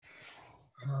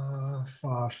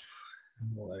5.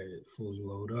 Let it fully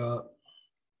load up.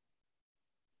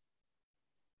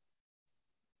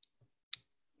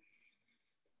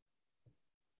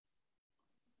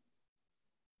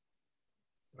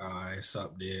 All right, it's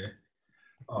up there.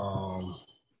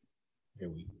 Here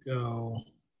we go.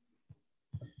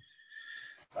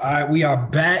 All right, we are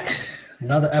back.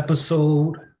 Another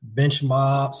episode, Bench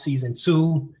Mob Season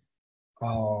 2.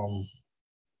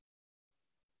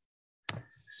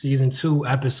 Season 2,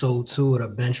 Episode 2 of the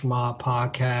Bench Mob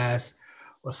Podcast.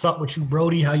 What's up with you,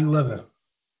 Brody? How you living?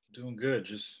 Doing good.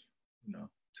 Just,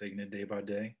 taking it day by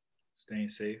day, staying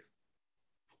safe.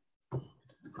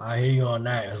 I hear you on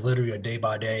that. It's literally a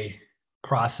day-by-day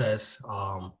process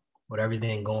with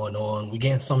everything going on. We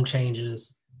getting some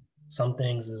changes. Some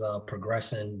things is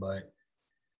progressing, but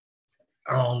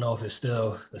I don't know if it's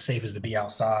still the safest to be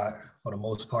outside for the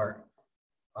most part.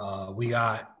 We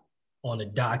got on the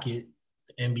docket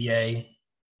the NBA.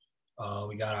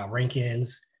 We got our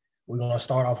rankings. We're going to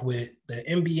start off with the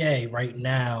NBA right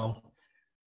now.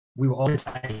 We were always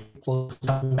close to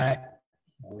coming back.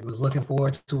 We was looking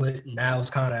forward to it. Now it's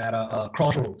kind of at a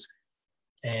crossroads.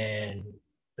 And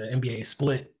the NBA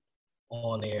split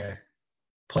on their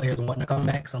players wanting to come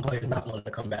back, some players not wanting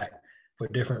to come back for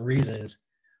different reasons.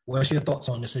 What's your thoughts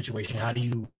on this situation? How do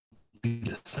you do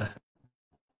this?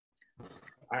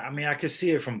 I could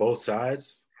see it from both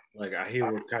sides. Like, I hear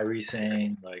what Kyrie's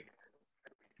saying, like,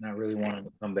 not really wanting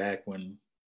to come back when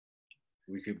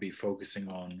we could be focusing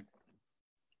on,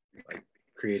 like,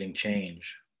 creating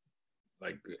change,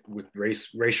 like, with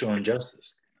racial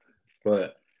injustice.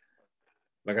 But,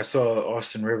 like, I saw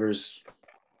Austin Rivers,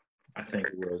 I think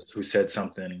it was, who said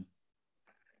something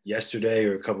yesterday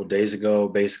or a couple of days ago,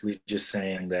 basically just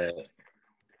saying that,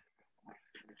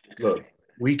 look,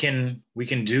 we can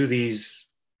do these,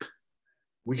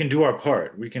 we can do our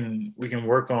part. We can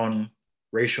work on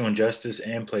racial injustice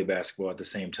and play basketball at the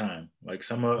same time. Like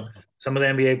some of the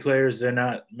NBA players, they're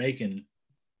not making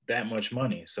that much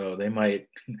money, so they might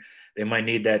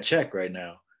need that check right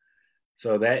now.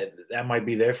 So that might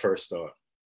be their first thought,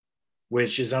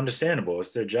 which is understandable.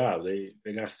 It's their job. They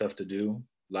got stuff to do,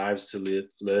 lives to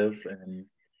live,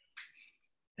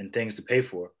 and things to pay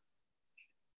for.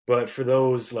 But for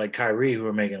those like Kyrie who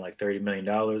are making like $30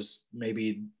 million,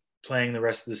 maybe playing the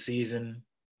rest of the season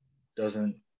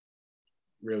doesn't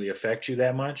really affect you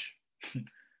that much,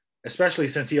 especially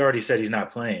since he already said he's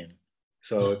not playing.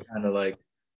 So it kind of like,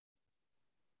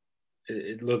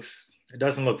 it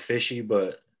doesn't look fishy,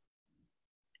 but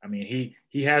I mean,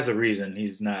 he has a reason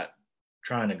he's not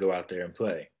trying to go out there and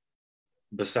play,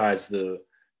 besides the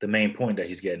main point that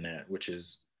he's getting at, which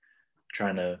is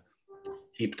trying to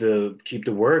keep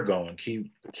the word going,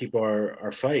 keep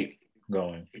our fight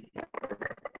going.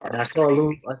 And I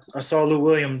saw Lou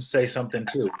Williams say something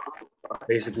too,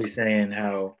 basically saying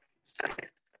how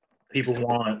people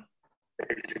want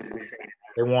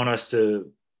us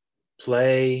to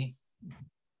play,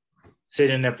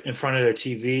 sit in front of their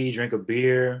TV, drink a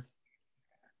beer,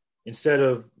 instead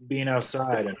of being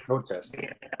outside and protesting,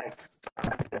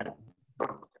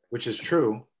 which is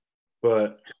true,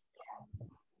 but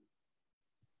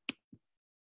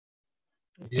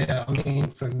yeah, I mean,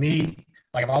 for me,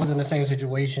 like if I was in the same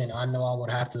situation, I know I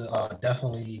would have to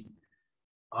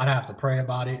I'd have to pray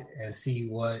about it and see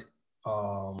what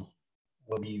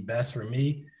would be best for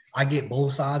me. I get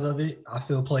both sides of it. I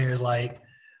feel players like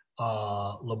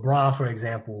LeBron, for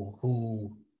example,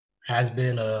 who has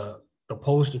been the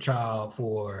poster child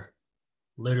for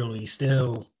literally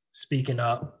still speaking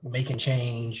up, making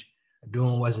change,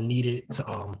 doing what's needed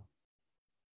to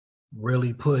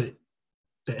really put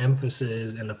the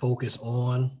emphasis and the focus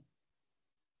on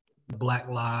the Black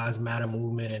Lives Matter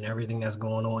movement and everything that's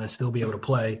going on, and still be able to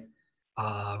play.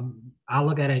 I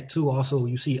look at it too. Also,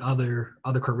 you see other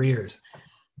careers.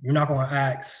 You're not going to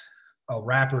ask a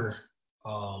rapper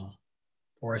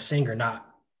or a singer not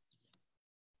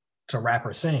to rap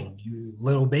or sing.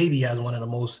 Lil Baby has one of the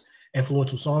most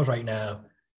influential songs right now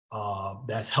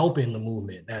that's helping the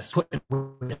movement. That's putting,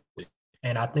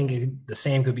 and I think the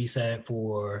same could be said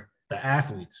for the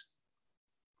athletes.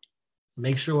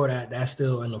 Make sure that that's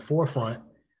still in the forefront.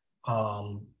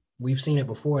 We've seen it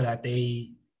before that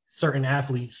certain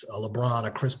athletes, LeBron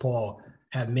or Chris Paul,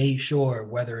 have made sure,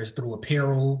 whether it's through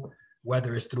apparel,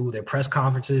 whether it's through their press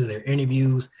conferences, their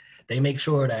interviews, they make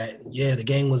sure that, yeah, the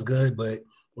game was good, but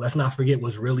let's not forget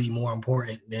what's really more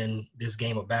important than this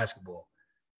game of basketball.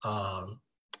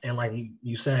 And like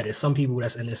you said, it's some people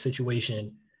that's in this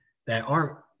situation that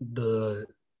aren't the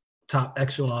top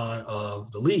echelon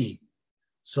of the league.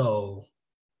 So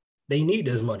they need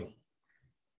this money.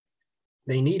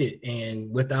 They need it.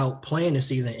 And without playing this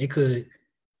season, it could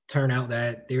turn out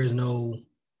that there's no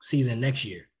season next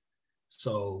year.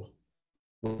 So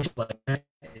like that,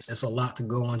 it's a lot to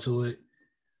go into it.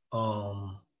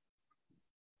 I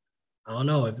don't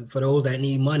know if for those that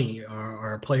need money,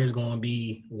 are players going to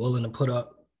be willing to put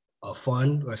up a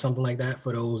fund or something like that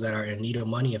for those that are in need of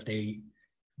money if they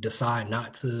decide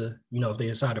not to, if they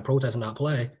decide to protest and not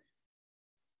play.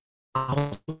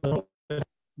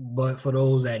 But for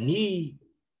those that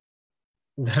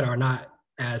are not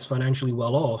as financially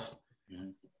well off,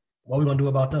 what are we going to do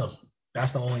about them?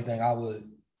 That's the only thing I would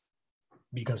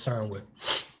be concerned with.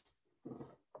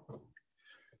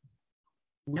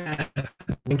 We have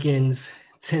rankings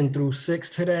 10 through 6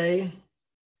 today.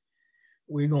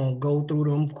 We're going to go through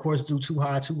them. Of course, do too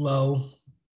high, too low.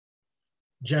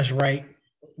 Just right.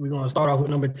 We're going to start off with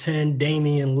number 10,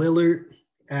 Damian Lillard,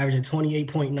 averaging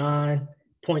 28.9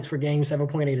 points per game,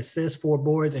 7.8 assists, 4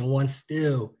 boards, and 1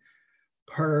 steal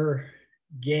per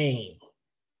game.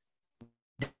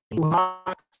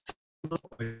 I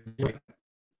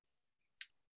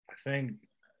think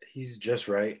he's just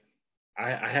right.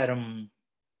 I had him,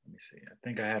 let me see. I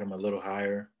think I had him a little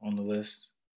higher on the list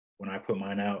when I put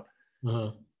mine out.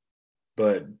 Uh-huh.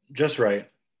 But just right.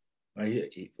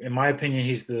 In my opinion,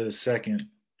 he's the second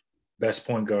best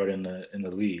point guard in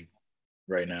the league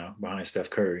right now, behind Steph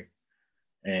Curry.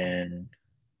 And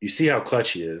you see how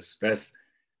clutch he is. That's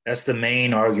the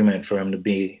main argument for him to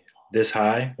be this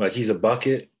high. Like, he's a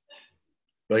bucket,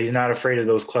 but he's not afraid of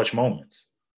those clutch moments.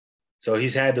 So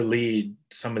he's had to lead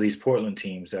some of these Portland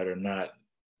teams that are not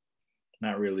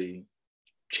really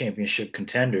championship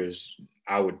contenders,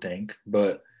 I would think.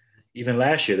 But even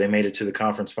last year, they made it to the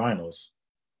conference finals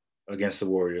against the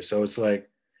Warriors. So it's like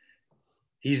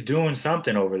he's doing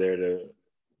something over there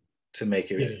to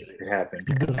make it happen.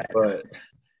 But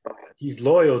he's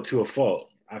loyal to a fault,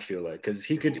 I feel like, because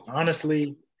he could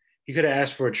have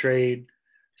asked for a trade.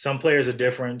 Some players are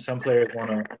different. Some players want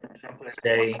to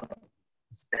stay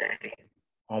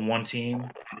on one team.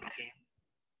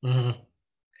 Mm-hmm.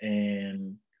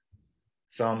 And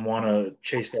some want to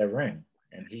chase that ring.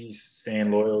 And he's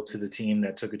staying loyal to the team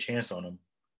that took a chance on him.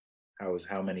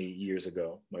 How many years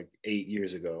ago? Like 8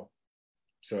 years ago.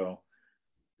 So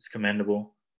it's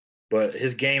commendable. But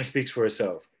his game speaks for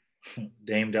itself.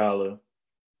 Dame Dollar,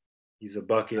 he's a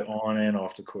bucket on and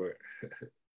off the court.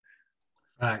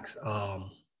 Facts.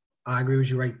 I agree with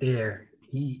you right there.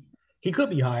 He could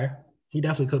be higher. He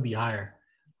definitely could be higher.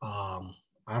 I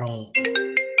don't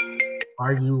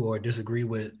argue or disagree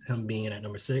with him being at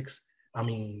number 6. I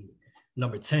mean,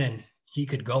 number 10, he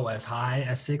could go as high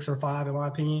as 6 or 5 in my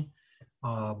opinion.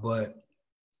 But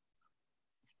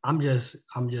I'm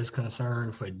just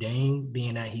concerned for Dame,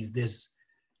 being that he's this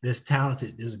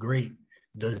talented, this great.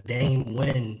 Does Dame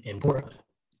win in Portland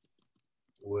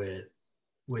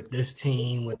with this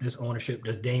team, with this ownership?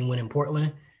 Does Dame win in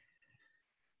Portland?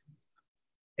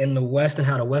 In the West and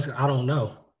how the West, I don't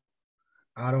know.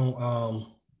 I don't.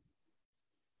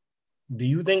 Do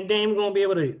you think Dame gonna be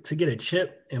able to get a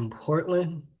chip in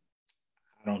Portland?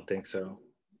 I don't think so.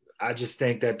 I just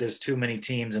think that there's too many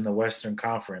teams in the Western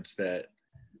Conference that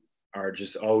are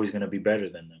just always going to be better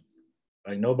than them.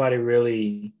 Like, nobody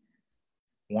really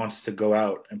wants to go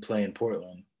out and play in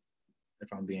Portland,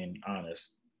 if I'm being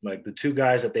honest. Like, the 2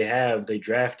 guys that they have, they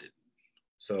drafted.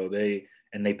 So they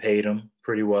paid them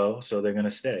pretty well, so they're going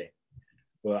to stay.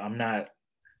 Well, I'm not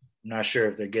sure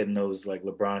if they're getting those like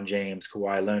LeBron James,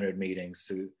 Kawhi Leonard meetings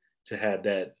to have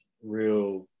that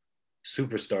real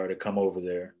superstar to come over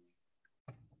there.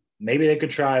 Maybe they could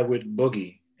try with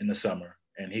Boogie in the summer,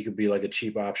 and he could be like a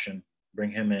cheap option. Bring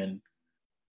him in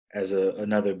as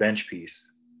another bench piece.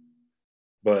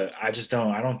 But I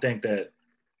don't think that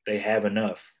they have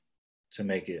enough to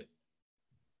make it.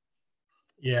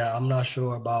 Yeah, I'm not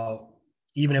sure about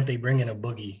even if they bring in a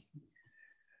Boogie.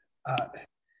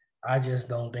 I just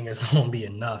don't think it's going to be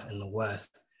enough in the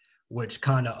West, which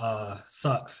kind of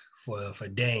sucks for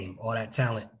Dame, all that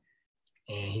talent.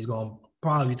 And he's going to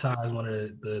probably retire as one of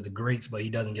the greats, but he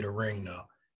doesn't get a ring though,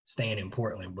 staying in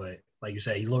Portland. But like you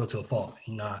said, he's loyal to a fault.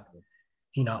 He not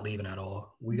leaving at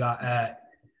all. We got at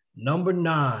number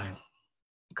 9,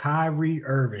 Kyrie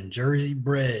Irving, Jersey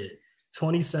bred,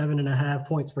 27.5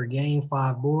 points per game,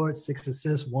 5 boards, 6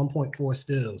 assists, 1.4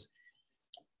 steals.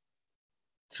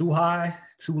 Too high,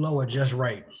 too low, or just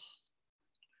right?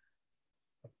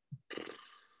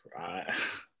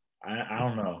 I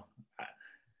don't know.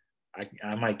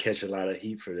 I might catch a lot of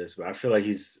heat for this, but I feel like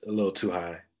he's a little too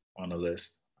high on the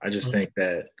list. I just think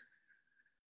that,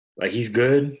 like, he's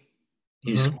good.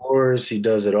 He scores. He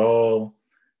does it all.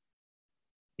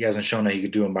 He hasn't shown that he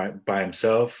could do it by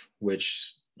himself,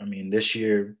 which, I mean, this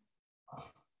year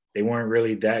they weren't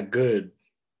really that good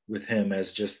with him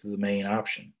as just the main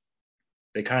option.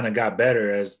 They kind of got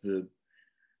better as the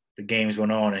games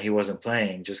went on and he wasn't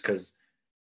playing, just because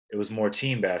it was more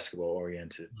team basketball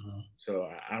oriented. Mm-hmm. So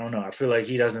I don't know. I feel like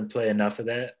he doesn't play enough of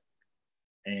that,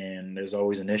 and there's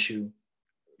always an issue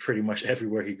pretty much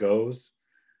everywhere he goes.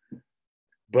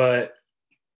 But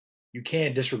you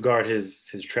can't disregard his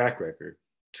track record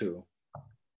too.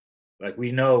 Like,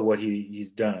 we know what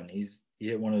he's done. He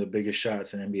hit one of the biggest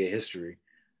shots in NBA history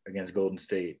against Golden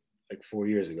State like 4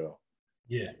 years ago.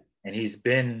 Yeah. And he's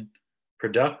been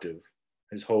productive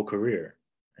his whole career,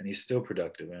 and he's still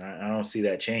productive. And I don't see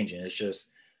that changing. It's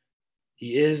just,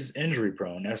 he is injury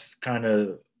prone. That's kind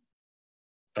of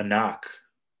a knock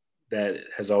that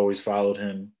has always followed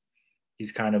him.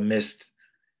 He's kind of missed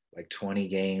like 20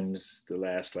 games the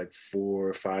last like 4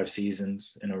 or 5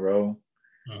 seasons in a row.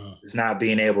 Mm-hmm. It's not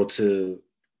being able to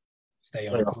stay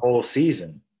play a whole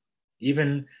season.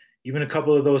 Even a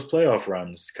couple of those playoff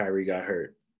runs, Kyrie got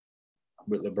hurt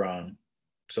with LeBron.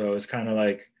 So it's kind of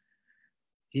like,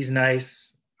 he's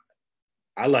nice.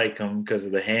 I like him because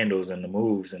of the handles and the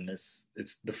moves, and it's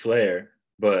the flair.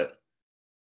 But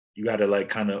you got to like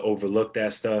kind of overlook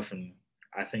that stuff, and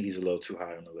I think he's a little too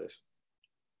high on the list.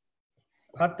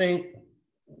 I think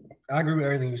I agree with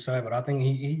everything you said, but I think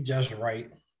he just right.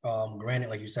 Granted,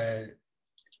 like you said,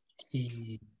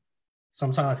 he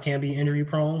sometimes can be injury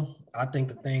prone. I think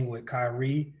the thing with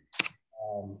Kyrie,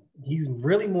 he's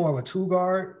really more of a two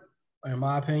guard, in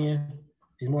my opinion.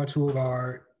 He's more a two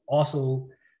guard. Also,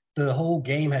 the whole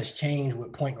game has changed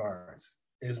with point guards.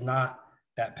 It's not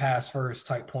that pass first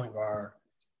type point guard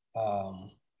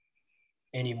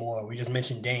anymore. We just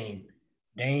mentioned Dame.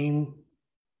 Dame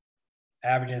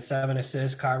averaging 7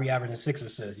 assists, Kyrie averaging 6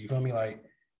 assists. You feel me? Like,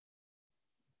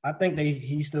 I think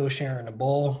he's still sharing the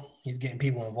ball. He's getting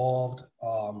people involved.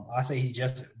 I say he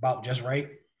just right.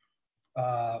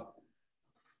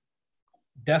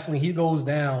 Definitely, he goes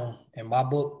down in my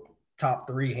book top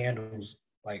 3 handles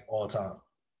like all time.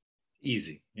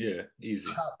 Easy, yeah,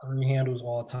 easy. Top 3 handles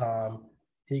all time.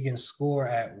 He can score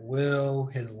at will.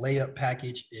 His layup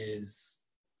package is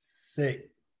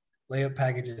sick. For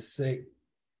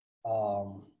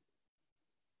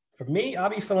me, I'll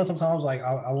be feeling sometimes like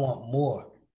I want more.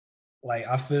 Like,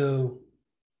 I feel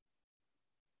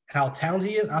how talented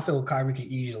he is. I feel Kyrie could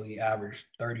easily average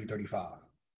 30, 35.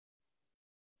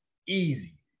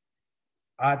 Easy.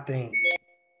 I think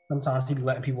sometimes he be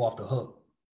letting people off the hook.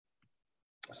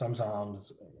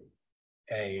 Sometimes,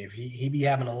 hey, if he be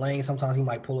having a lane, sometimes he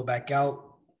might pull it back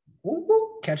out, whoop,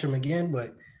 whoop, catch him again.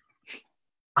 But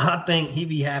I think he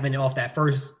be having it off that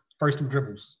first 2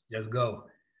 dribbles. Just go.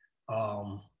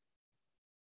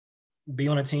 Be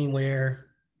on a team where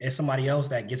it's somebody else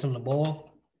that gets him the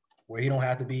ball, where he don't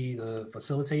have to be the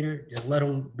facilitator. Just let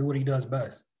him do what he does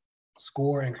best,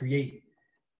 score and create.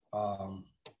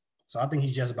 So I think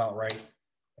he's just about right.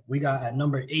 We got at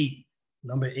number 8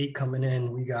 coming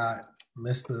in, we got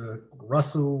Mr.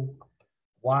 Russell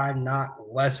Why Not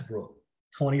Westbrook,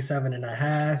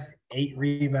 27.5, 8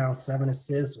 rebounds, 7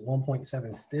 assists,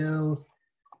 1.7 steals.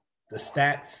 The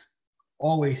stats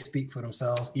always speak for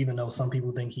themselves, even though some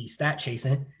people think he's stat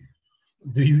chasing.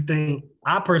 Do you think?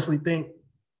 I personally think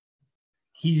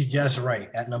he's just right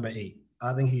at number 8.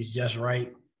 I think he's just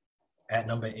right at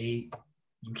number 8.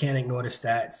 You can't ignore the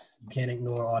stats. You can't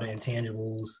ignore all the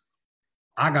intangibles.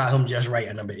 I got him just right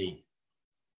at number 8.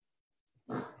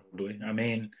 I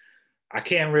mean,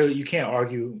 you can't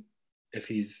argue if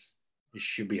he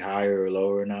should be higher or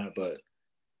lower or not, but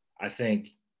I think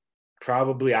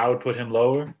probably I would put him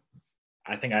lower.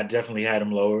 I think I definitely had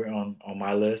him lower on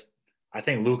my list. I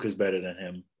think Luka's better than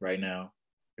him right now,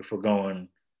 if we're going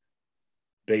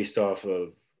based off of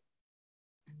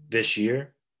this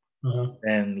year. Uh-huh.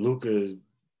 And Luka is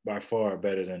by far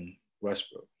better than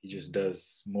Westbrook. He just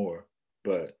does more.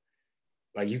 But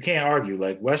like, you can't argue.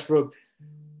 Like, Westbrook,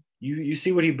 you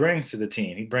see what he brings to the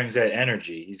team. He brings that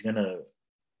energy. He's gonna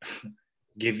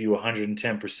give you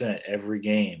 110% every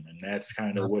game, and that's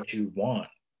kind of what you want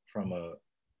from a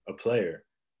player.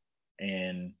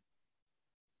 And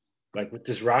like, with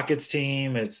this Rockets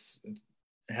team, it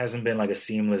hasn't been like a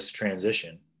seamless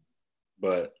transition,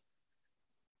 but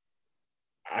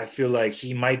I feel like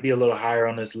he might be a little higher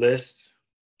on this list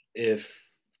if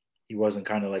he wasn't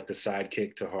kind of like the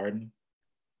sidekick to Harden.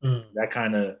 That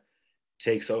kind of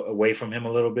takes away from him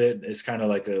a little bit. It's kind of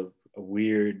like a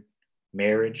weird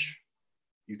marriage,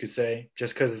 you could say,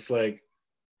 just because it's like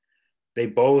they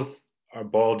both are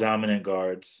ball dominant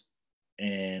guards,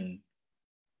 and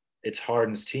it's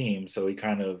Harden's team. So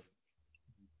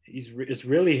it's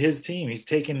really his team. He's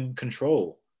taking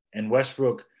control. And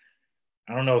Westbrook,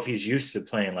 I don't know if he's used to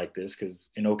playing like this because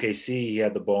in OKC he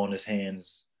had the ball in his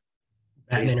hands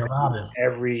Batman and Robin.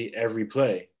 every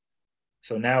play.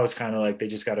 So now it's kind of like they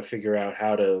just got to figure out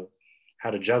how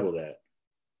to juggle that.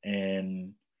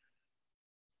 And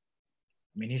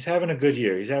I mean, he's having a good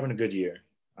year. He's having a good year.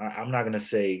 I'm not gonna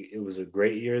say it was a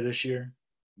great year this year,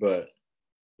 but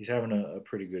he's having a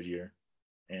pretty good year.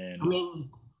 And I mean,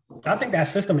 I think that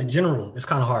system in general is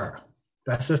kind of hard.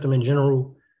 That system in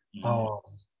general,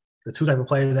 the two type of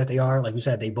players that they are, like you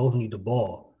said, they both need the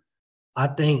ball. I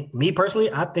think, me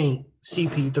personally, I think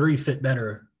CP3 fit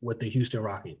better with the Houston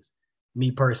Rockets.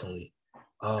 Me personally.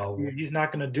 He's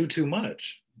not going to do too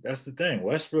much. That's the thing.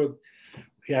 Westbrook,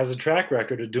 he has a track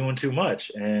record of doing too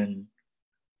much, and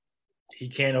you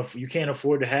can't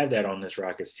afford to have that on this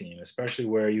Rockets team, especially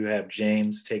where you have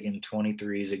James taking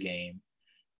 23s a game.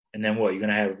 And then what? You're going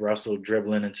to have Russell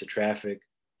dribbling into traffic,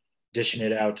 dishing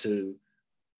it out to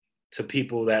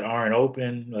people that aren't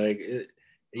open. Like,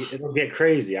 it'll get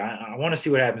crazy. I want to see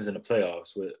what happens in the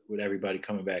playoffs with everybody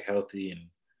coming back healthy, and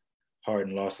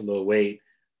Harden lost a little weight.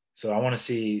 So I want to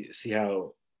see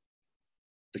how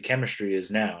the chemistry is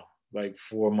now, like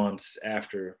 4 months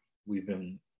after we've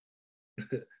been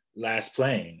last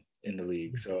playing in the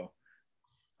league. So,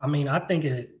 I mean, I think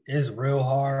it is real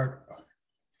hard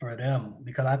for them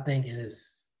because I think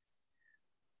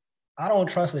I don't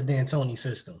trust the D'Antoni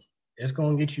system. It's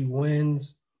going to get you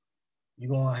wins.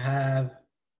 You're going to have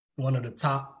one of the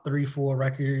top 3-4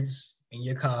 records in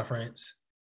your conference.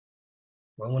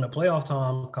 But when the playoff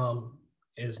time comes,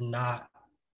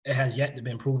 it has yet to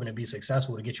been proven to be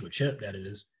successful to get you a chip, that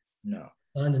is. No.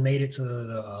 Suns made it to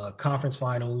the conference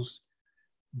finals,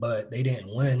 but they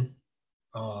didn't win.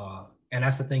 And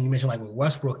that's the thing you mentioned, like with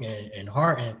Westbrook and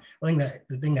Harden. I think that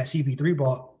the thing that CP3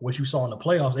 brought, what you saw in the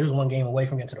playoffs, they was one game away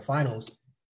from getting to the finals.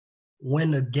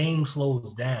 When the game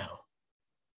slows down,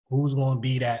 who's going to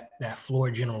be that floor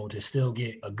general to still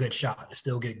get a good shot, to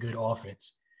still get good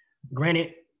offense?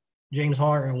 Granted, James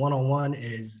Harden one-on-one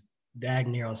is dag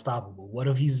near unstoppable. What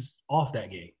if he's off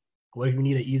that game? What if you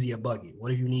need an easier bucket?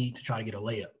 What if you need to try to get a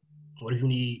layup? What if you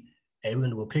need, we're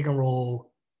going to do a pick and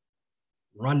roll,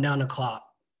 run down the clock?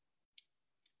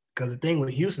 Because the thing with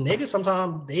Houston,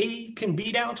 sometimes they can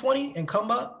be down 20 and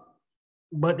come up,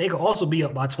 but they could also be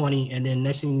up by 20, and then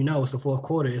next thing you know, it's the fourth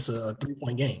quarter, it's a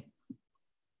 3-point game.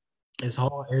 It's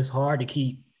hard to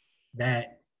keep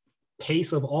that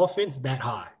pace of offense that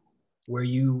high, where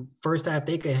you first half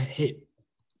they could hit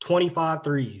 25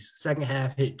 threes, second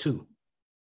half hit 2.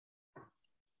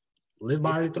 Live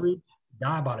by the 3,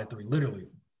 die by the 3, literally.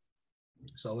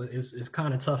 So it's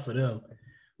kind of tough for them.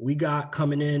 We got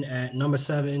coming in at number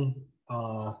 7,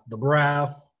 the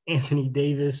Brow, Anthony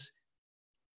Davis,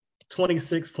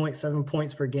 26.7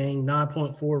 points per game,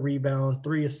 9.4 rebounds,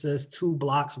 3 assists, 2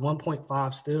 blocks,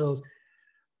 1.5 steals.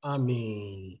 I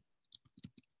mean,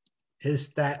 his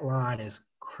stat line is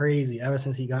crazy ever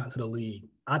since he got into the league.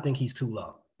 I think he's too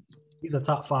low. He's a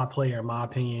top 5 player in my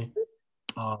opinion.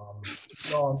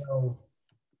 You all know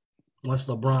once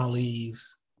LeBron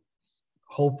leaves,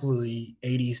 hopefully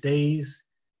AD stays,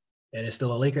 and it's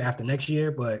still a Laker after next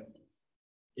year, but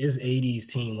it's AD's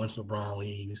team once LeBron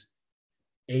leaves.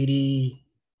 AD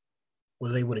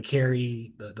was able to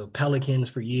carry the Pelicans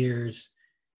for years.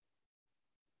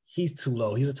 He's too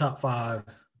low. He's a top five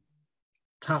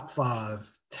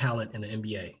talent in the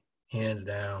NBA, hands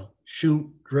down.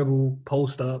 Shoot, dribble,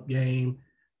 post up game,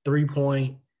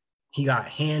 3-point. He got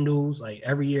handles. Like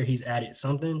every year he's added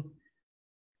something.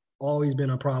 Always been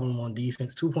a problem on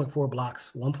defense. 2.4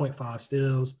 blocks, 1.5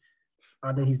 steals.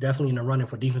 I think he's definitely in the running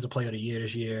for Defensive Player of the Year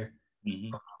this year.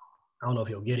 Mm-hmm. I don't know if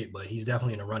he'll get it, but he's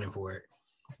definitely in the running for it.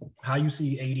 How you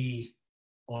see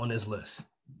AD on this list?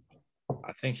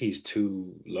 I think he's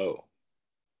too low.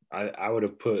 I would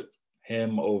have put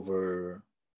him over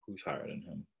who's higher than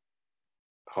him?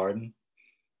 Harden,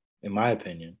 in my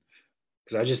opinion.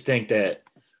 Because I just think that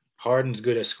Harden's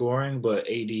good at scoring, but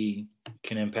AD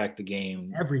can impact the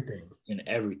game. In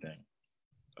everything.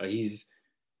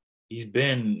 He's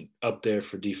been up there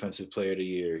for Defensive Player of the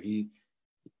Year.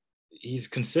 He's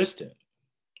consistent,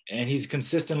 and he's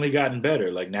consistently gotten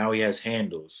better. Like now he has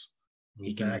handles.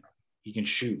 Exactly. He can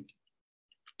shoot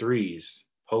threes.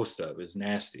 Post up is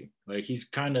nasty. Like he's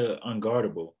kind of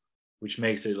unguardable, which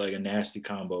makes it like a nasty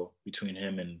combo between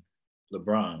him and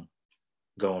LeBron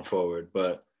going forward.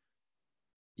 But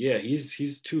yeah,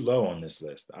 he's too low on this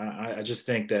list. I just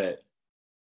think that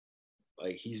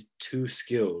like he's too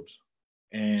skilled.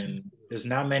 And there's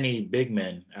not many big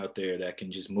men out there that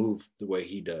can just move the way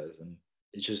he does. And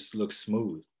it just looks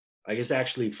smooth. Like it's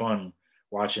actually fun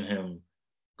watching him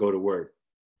go to work.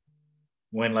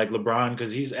 When like LeBron,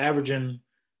 because he's averaging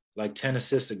like 10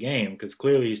 assists a game, because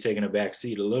clearly he's taking a back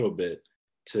seat a little bit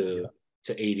to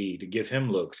AD to give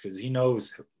him looks, because he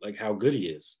knows like how good he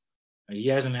is. And he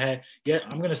hasn't had yet.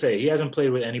 I'm gonna say he hasn't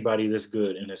played with anybody this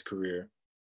good in his career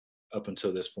up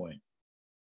until this point.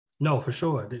 No, for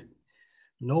sure.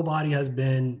 Nobody has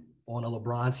been on a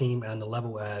LeBron team on the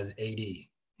level as AD,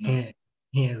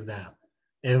 hands down.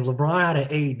 If LeBron had an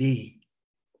AD,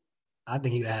 I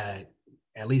think he'd have had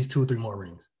at least 2 or 3 more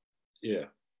rings. Yeah.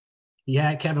 He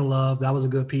had Kevin Love. That was a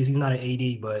good piece. He's not an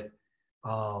AD, but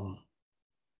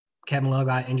Kevin Love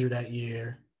got injured that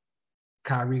year.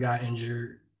 Kyrie got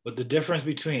injured. But the difference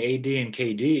between AD and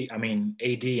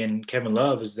AD and Kevin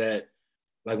Love is that,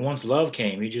 like, once Love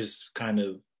came, he just kind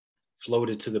of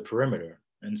floated to the perimeter.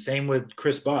 And same with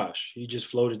Chris Bosh. He just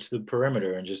floated to the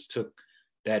perimeter and just took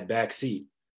that back seat.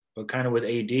 But kind of with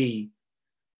AD,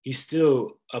 he's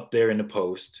still up there in the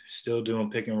post, still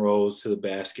doing pick and rolls to the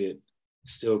basket,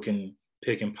 still can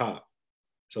pick and pop.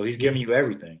 So he's giving you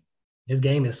everything. His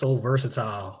game is so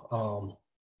versatile.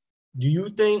 Do you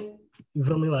think, you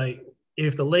feel me, like,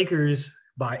 if the Lakers,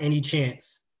 by any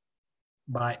chance,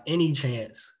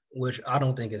 which I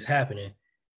don't think is happening,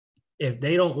 if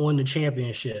they don't win the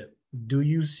championship, do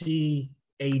you see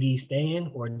AD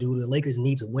staying, or do the Lakers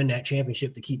need to win that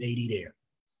championship to keep AD there?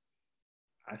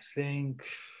 I think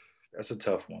that's a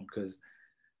tough one, because,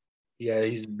 yeah,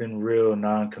 he's been real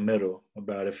non-committal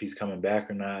about if he's coming back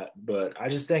or not. But I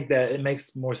just think that it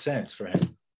makes more sense for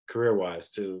him career-wise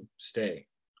to stay,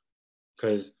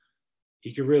 because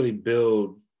he could really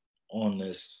build on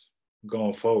this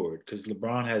going forward. Because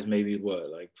LeBron has maybe I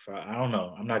don't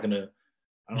know. I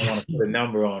don't want to put a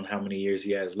number on how many years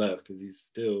he has left, because he's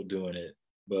still doing it.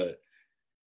 But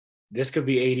this could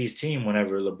be AD's team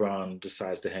whenever LeBron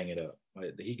decides to hang it up.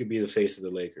 Like, he could be the face of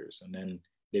the Lakers, and then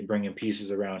they bring in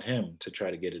pieces around him to try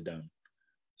to get it done.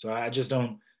 So I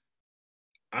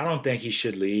don't think he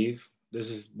should leave.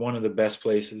 This is one of the best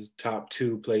places, top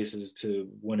 2 places to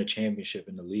win a championship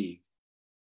in the league.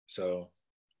 So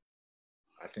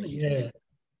I think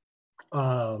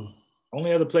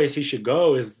only other place he should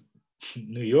go is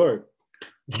New York.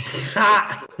 Let's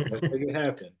make it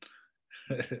happen.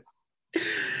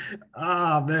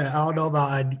 Man, I don't know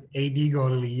about AD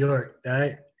going to New York.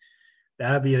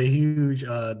 That'd be a huge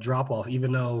drop-off,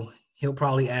 even though he'll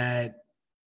probably add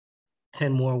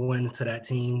 10 more wins to that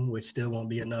team, which still won't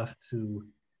be enough to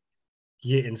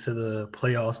get into the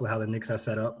playoffs with how the Knicks are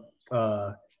set up.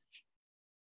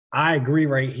 I agree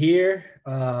right here.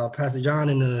 Pastor John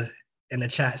in the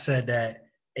chat said that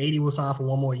AD will sign for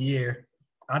 1 more year.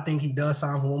 I think he does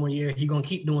sign for 1 more year. He's going to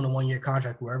keep doing a 1-year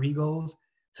contract wherever he goes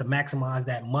to maximize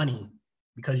that money,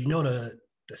 because the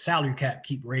salary cap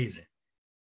keep raising.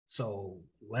 So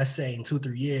let's say in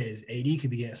 2-3 years, AD could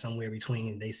be getting somewhere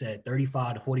between, they said,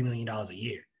 $35 to $40 million a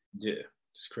year. Yeah,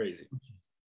 it's crazy.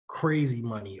 Crazy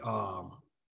money.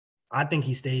 I think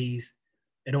he stays.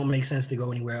 It don't make sense to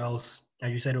go anywhere else.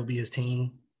 As you said, it'll be his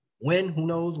team. When? Who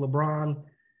knows? LeBron,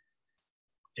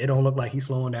 it don't look like he's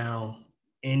slowing down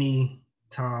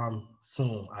anytime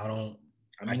soon.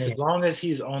 As long as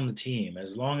he's on the team,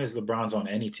 as long as LeBron's on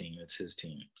any team, it's his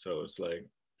team. So it's like,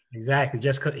 exactly.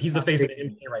 Just because he's the face of the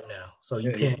NBA right now, so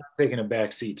you can't. He's not taking a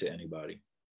back seat to anybody.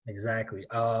 Exactly.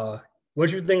 What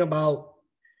do you think about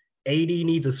AD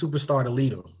needs a superstar to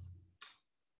lead him?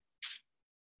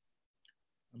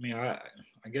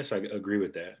 I guess I agree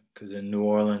with that, because in New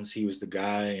Orleans he was the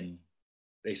guy, and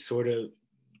they sort of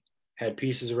had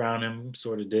pieces around him,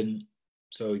 sort of didn't.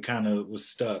 So he kind of was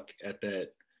stuck at that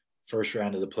first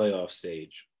round of the playoff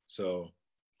stage. So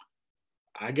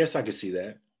I guess I could see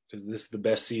that, because this is the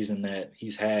best season that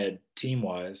he's had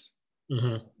team-wise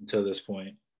until this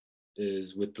point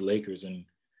is with the Lakers, and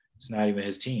it's not even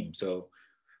his team. So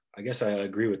I guess I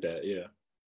agree with that, yeah.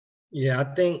 Yeah, I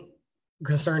think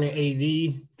concerning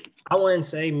AD, I wouldn't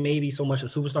say maybe so much a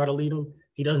superstar to lead him.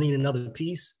 He does need another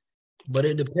piece, but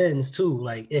it depends too.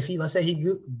 Like, if let's say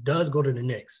he does go to the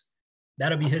Knicks,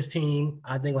 that'll be his team.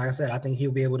 I think, like I said, I think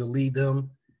he'll be able to lead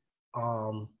them.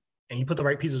 And you put the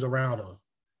right pieces around him.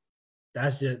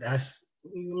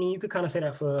 You could kind of say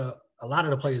that for a lot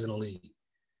of the players in the league.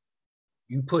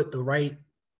 You put the right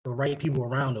people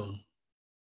around him,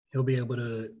 he'll be able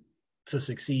to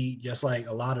succeed, just like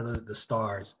a lot of the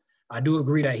stars. I do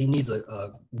agree that he needs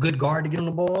a good guard to get him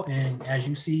the ball. And as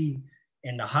you see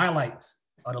in the highlights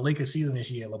of the Lakers season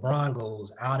this year, LeBron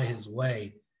goes out of his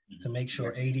way to make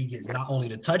sure AD gets not only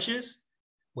the touches,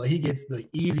 but he gets the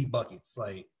easy buckets.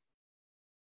 Like,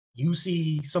 you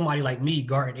see somebody like me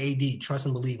guarding AD, trust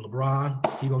and believe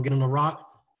LeBron, he gonna get him the rock,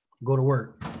 go to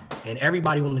work. And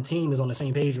everybody on the team is on the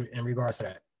same page in regards to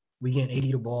that. We getting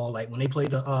AD the ball. Like, when they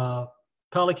played the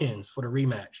Pelicans for the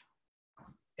rematch.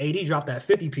 AD dropped that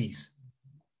 50 piece.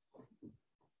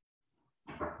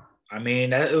 I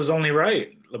mean, it was only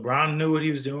right. LeBron knew what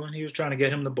he was doing. He was trying to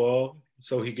get him the ball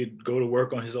so he could go to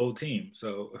work on his old team.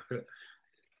 So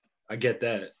I get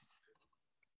that.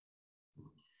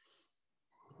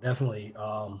 Definitely.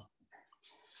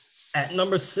 At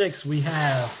number 6, we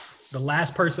have the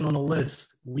last person on the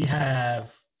list. We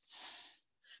have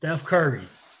Steph Curry.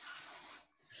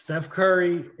 Steph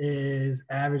Curry is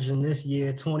averaging this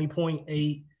year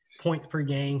 20.8 points per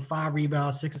game, 5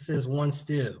 rebounds, 6 assists, 1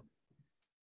 steal.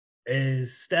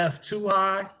 Is Steph too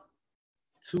high,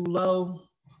 too low,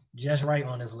 just right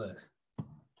on this list?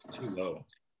 Too low.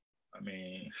 I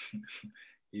mean,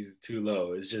 he's too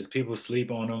low. It's just people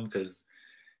sleep on him because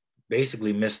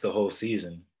basically missed the whole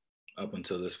season up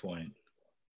until this point.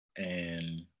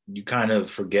 And you kind of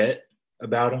forget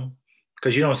about him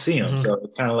because you don't see him. So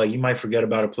it's kind of like you might forget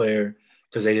about a player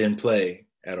because they didn't play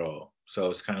at all. So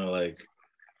it's kind of like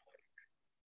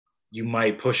you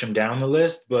might push him down the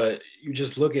list, but you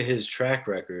just look at his track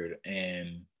record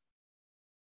and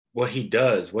what he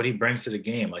does, what he brings to the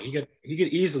game. Like he could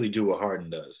easily do what Harden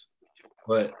does,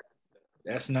 but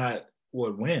that's not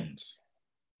what wins.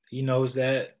 He knows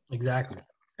that. Exactly.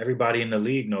 Everybody in the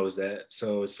league knows that.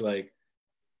 So it's like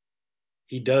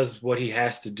he does what he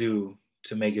has to do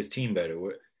to make his team better.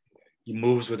 He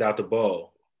moves without the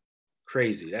ball.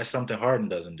 Crazy. That's something Harden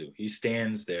doesn't do. He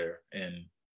stands there and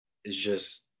is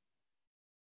just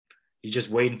he's just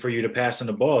waiting for you to pass him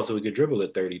the ball so he could dribble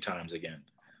it 30 times again.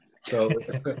 So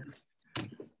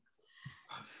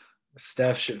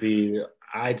Steph should be,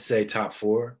 I'd say, top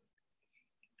 4.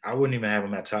 I wouldn't even have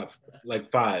him at top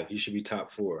 5. He should be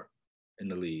top 4 in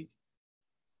the league.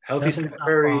 Healthy Steph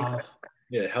Curry.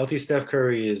 Yeah, healthy Steph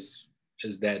Curry is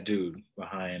that dude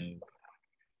behind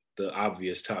the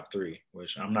obvious top 3,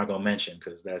 which I'm not gonna mention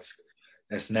because that's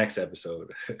next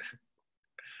episode.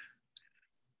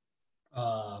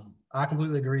 I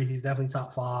completely agree. He's definitely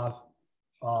top 5.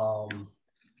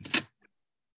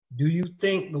 Do you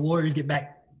think the Warriors get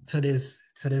back to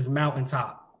this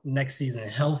mountaintop next season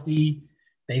healthy?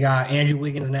 They got Andrew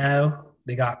Wiggins now.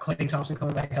 They got Klay Thompson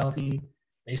coming back healthy.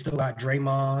 They still got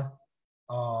Draymond.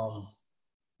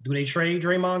 Do they trade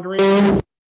Draymond Green?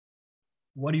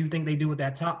 What do you think they do with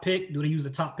that top pick? Do they use the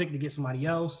top pick to get somebody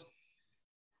else?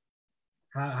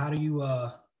 How do you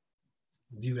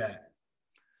view that?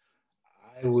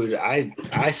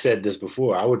 I said this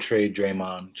before. I would trade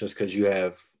Draymond just because you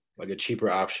have like a cheaper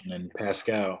option than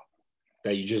Pascal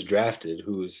that you just drafted,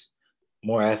 who's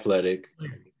more athletic.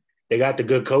 They got the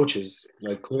good coaches.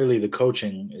 Like clearly the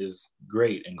coaching is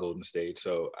great in Golden State.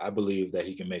 So I believe that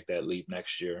he can make that leap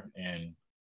next year. And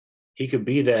he could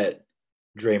be that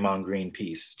Draymond Green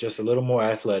piece, just a little more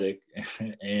athletic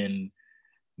and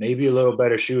maybe a little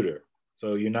better shooter.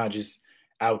 So you're not just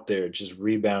out there just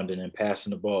rebounding and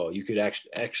passing the ball. You could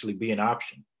actually be an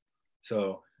option.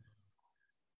 So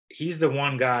he's the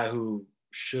one guy who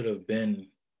should have been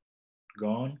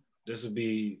gone. This would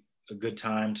be a good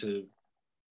time to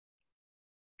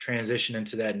transition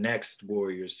into that next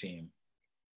Warriors team.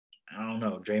 I don't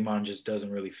know. Draymond just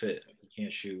doesn't really fit. He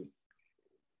can't shoot.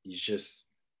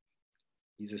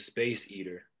 He's a space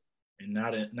eater, and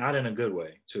not in a good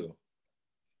way too.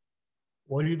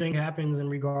 What do you think happens in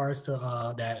regards to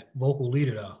that vocal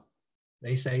leader though?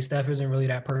 They say Steph isn't really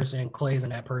that person, Klay isn't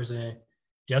that person,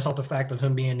 just off the fact of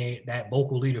him being that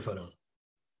vocal leader for them.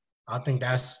 I think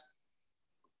that's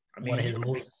one of his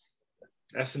most.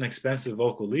 That's an expensive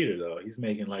vocal leader though. He's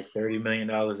making like $30 million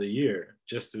a year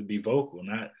just to be vocal,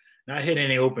 not hit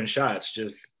any open shots,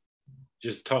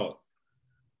 just talk.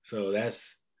 So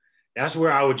that's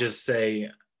where I would just say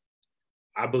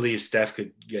I believe Steph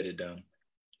could get it done.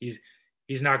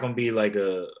 He's not going to be like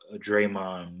a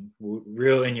Draymond,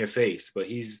 real in your face, but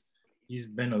he's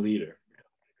been a leader.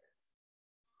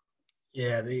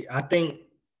 Yeah, I think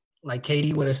like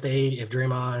KD would have stayed if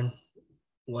Draymond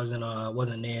wasn't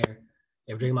there.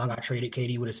 If Draymond got traded,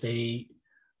 KD would have stayed.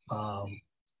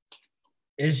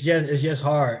 It's just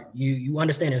hard. You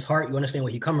understand his heart, you understand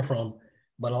where he's coming from,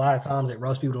 but a lot of times it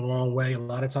rubs people the wrong way. A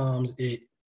lot of times it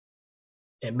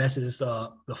messes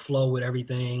the flow with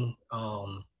everything.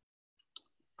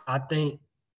 I think,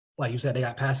 like you said, they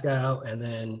got Pascal, and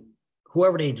then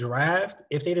whoever they draft,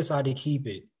 if they decide to keep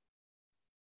it,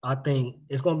 I think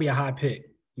it's going to be a high pick.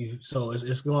 So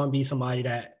it's going to be somebody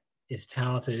that is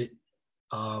talented.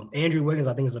 Andrew Wiggins,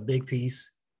 I think, is a big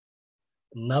piece.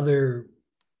 Another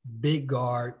big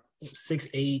guard,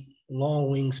 6'8",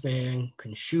 long wingspan,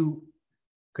 can shoot,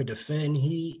 could defend.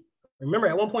 Remember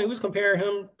at one point he was comparing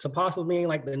him to possibly being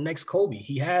like the next Kobe.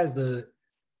 He has the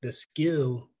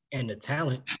skill and the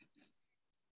talent.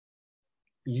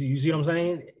 You see what I'm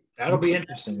saying? That'll be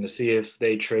interesting to see if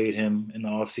they trade him in the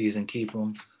offseason, keep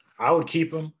him. I would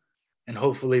keep him, and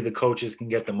hopefully the coaches can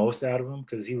get the most out of him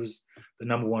because he was the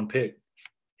number one pick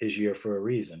his year for a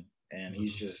reason. And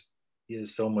he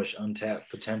has so much untapped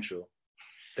potential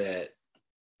that,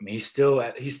 I mean, he's still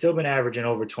been averaging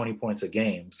over 20 points a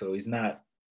game. So he's not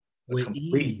a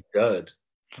complete dud.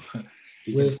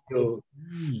 He can still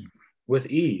with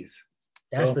ease.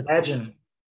 That's so imagine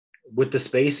with the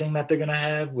spacing that they're going to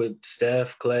have with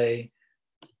Steph, Clay,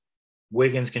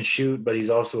 Wiggins can shoot, but he's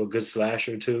also a good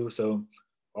slasher too. So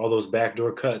all those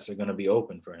backdoor cuts are going to be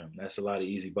open for him. That's a lot of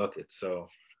easy buckets. So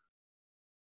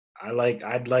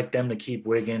I'd like them to keep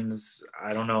Wiggins.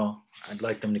 I don't know. I'd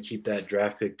like them to keep that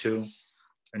draft pick too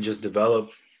and just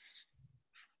develop.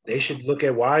 They should look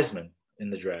at Wiseman in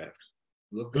the draft.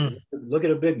 Look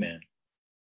at a big man.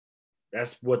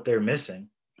 That's what they're missing.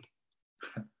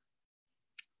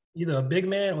 Either a big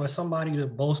man or somebody to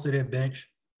bolster their bench.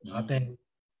 I think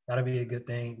that'll be a good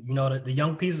thing. You know, the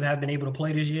young pieces have been able to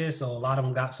play this year, so a lot of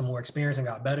them got some more experience and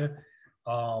got better.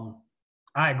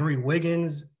 I agree.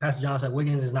 Wiggins, Pastor John said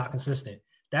Wiggins is not consistent.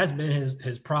 That's been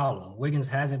his problem. Wiggins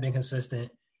hasn't been consistent.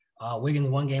 Wiggins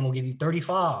one game will give you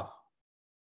 35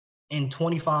 in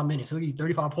 25 minutes. He'll give you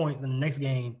 35 points. In the next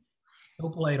game, he'll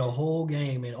play the whole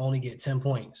game and only get 10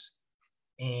 points.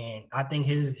 And I think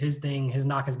his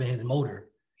knock has been his motor,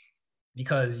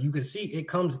 because you can see it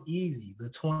comes easy. The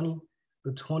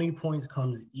 20 points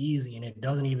comes easy, and it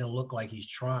doesn't even look like he's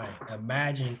trying.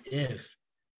 Imagine if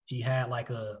he had like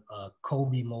a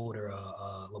Kobe motor,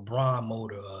 a LeBron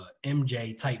motor, a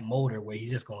MJ type motor where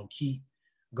he's just going to keep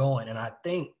going. And I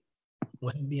think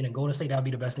with him being in Golden State, that'd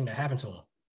be the best thing that happened to him.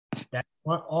 That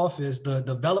front office, the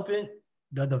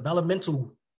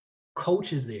developmental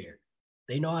coaches there,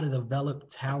 they know how to develop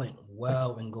talent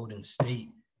well in Golden State.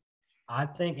 I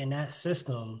think in that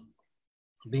system,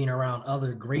 being around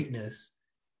other greatness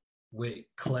with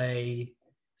Clay,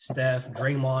 Steph,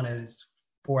 Draymond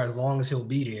for as long as he'll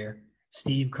be there,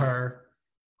 Steve Kerr,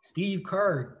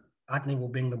 I think will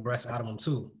bring the best out of him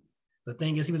too. The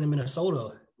thing is, he was in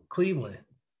Minnesota, Cleveland,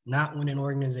 not winning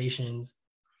organizations,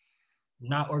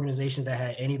 not organizations that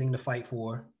had anything to fight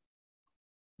for,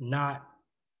 not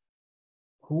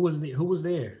who was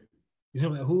there? You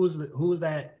know, who was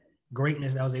that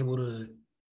greatness that was able to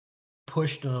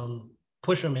push them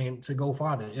in to go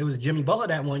farther? It was Jimmy Butler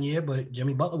that one year, but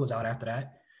Jimmy Butler was out after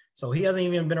that. So he hasn't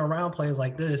even been around players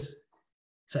like this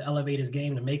to elevate his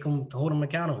game, to hold him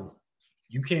accountable.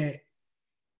 You can't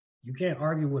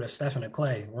argue with a Steph and a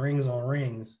Clay, rings on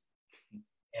rings,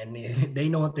 and they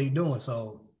know what they're doing.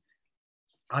 So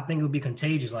I think it would be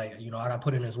contagious. Like, you know, I got to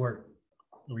put in his work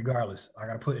regardless. I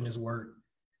got to put in his work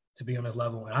to be on this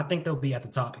level. And I think they'll be at the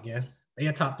top again. They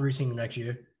a top 3 team next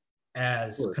year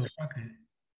as constructed.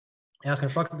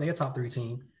 They a top 3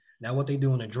 team. Now what they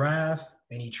do in the draft,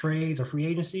 any trades or free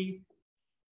agency,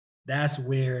 that's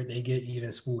where they get even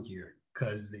spookier,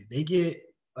 because they get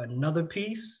another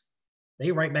piece,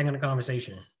 they right back in the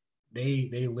conversation.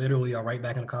 They literally are right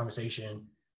back in the conversation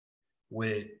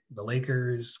with the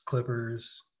Lakers,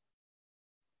 Clippers.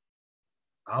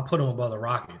 I'll put them above the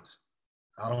Rockets.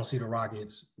 I don't see the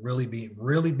Rockets really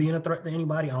being a threat to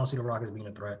anybody. I don't see the Rockets being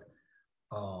a threat.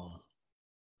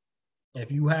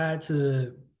 If you had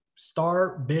to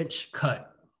start, bench,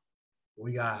 cut,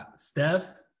 we got Steph,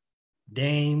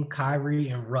 Dame, Kyrie,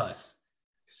 and Russ.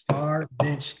 Start,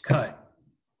 bench, cut.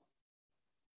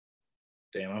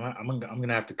 Damn, I'm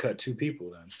gonna have to cut 2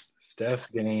 people then. Steph,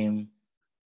 Dame,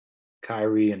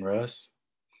 Kyrie, and Russ.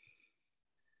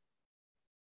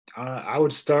 I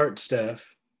would start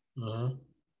Steph. Mm-hmm.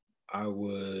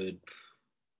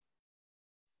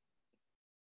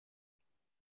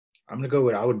 I'm gonna go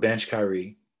with, I would bench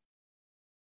Kyrie,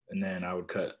 and then I would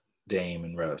cut Dame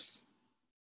and Russ.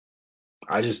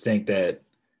 I just think that,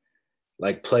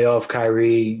 like, playoff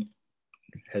Kyrie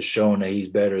has shown that he's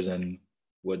better than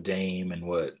what Dame and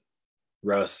what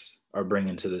Russ are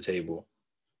bringing to the table.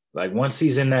 Like, once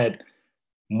he's in that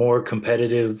more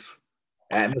competitive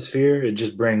atmosphere, it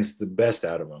just brings the best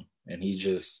out of him, and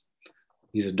he's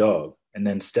a dog. And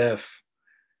then Steph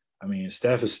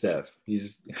is Steph.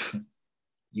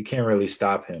 You can't really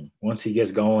stop him. Once he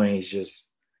gets going,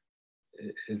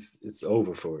 it's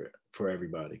over for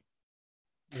everybody.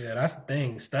 Yeah, that's the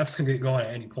thing. Steph can get going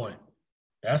at any point.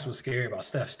 That's what's scary about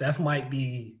Steph. Steph might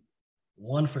be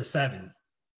 1 for 7,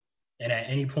 and at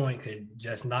any point could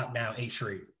just knock down 8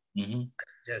 straight. Mm-hmm.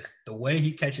 Just the way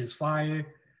he catches fire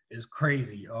is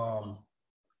crazy.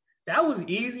 That was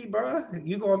easy, bro.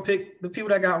 You gonna pick the people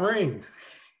that got rings.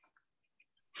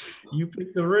 You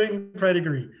pick the ring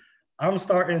pedigree. I'm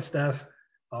starting Steph.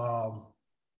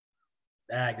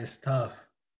 It's tough.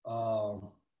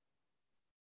 I'm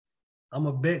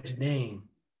a bench Dame.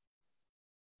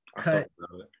 I'm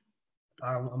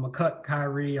gonna cut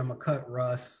Kyrie. I'm gonna cut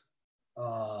Russ.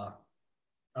 I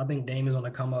think Dame is gonna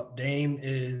come up.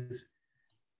 He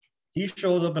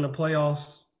shows up in the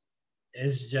playoffs.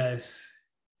 It's just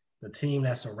the team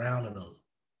that's surrounding him.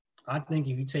 I think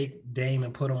if you take Dame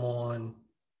and put him on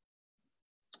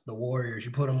the Warriors,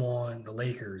 you put him on the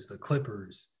Lakers, the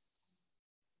Clippers,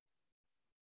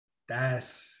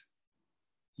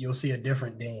 you'll see a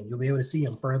different Dame. You'll be able to see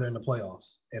him further in the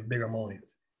playoffs in bigger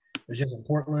moments. It's just in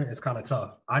Portland, it's kind of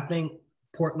tough. I think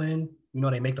Portland,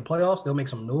 they make the playoffs. They'll make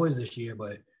some noise this year,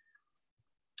 but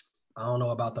I don't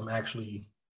know about them actually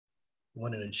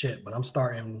winning a chip. But I'm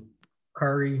starting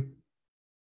Curry,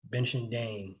 benching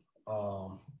Dame.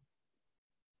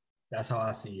 That's how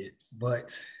I see it.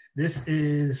 But this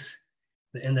is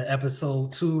the end of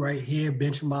episode 2 right here,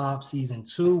 Bench Mob Season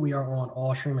 2. We are on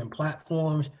all streaming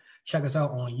platforms. Check us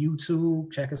out on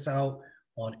YouTube. Check us out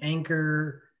on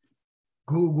Anchor,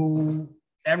 Google,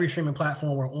 every streaming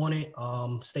platform. We're on it.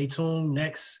 Stay tuned.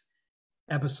 Next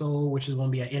episode, which is going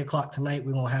to be at 8 o'clock tonight,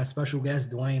 we're going to have special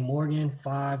guest Dwayne Morgan,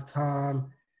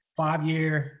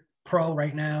 5-year pro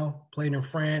right now, played in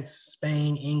France,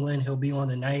 Spain, England. He'll be on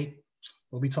tonight.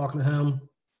 We'll be talking to him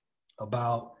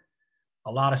about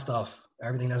a lot of stuff,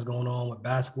 everything that's going on with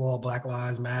basketball, Black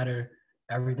Lives Matter,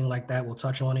 everything like that. We'll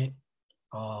touch on it.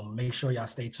 Make sure y'all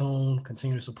stay tuned,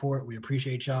 continue to support. We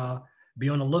appreciate y'all. Be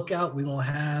on the lookout. We're going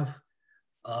to have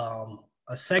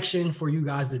a section for you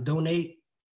guys to donate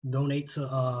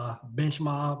to Bench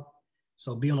Mob.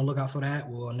 So be on the lookout for that.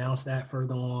 We'll announce that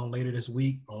further on later this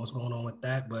week on what's going on with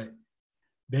that. But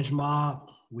Bench Mob,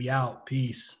 we out.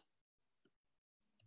 Peace.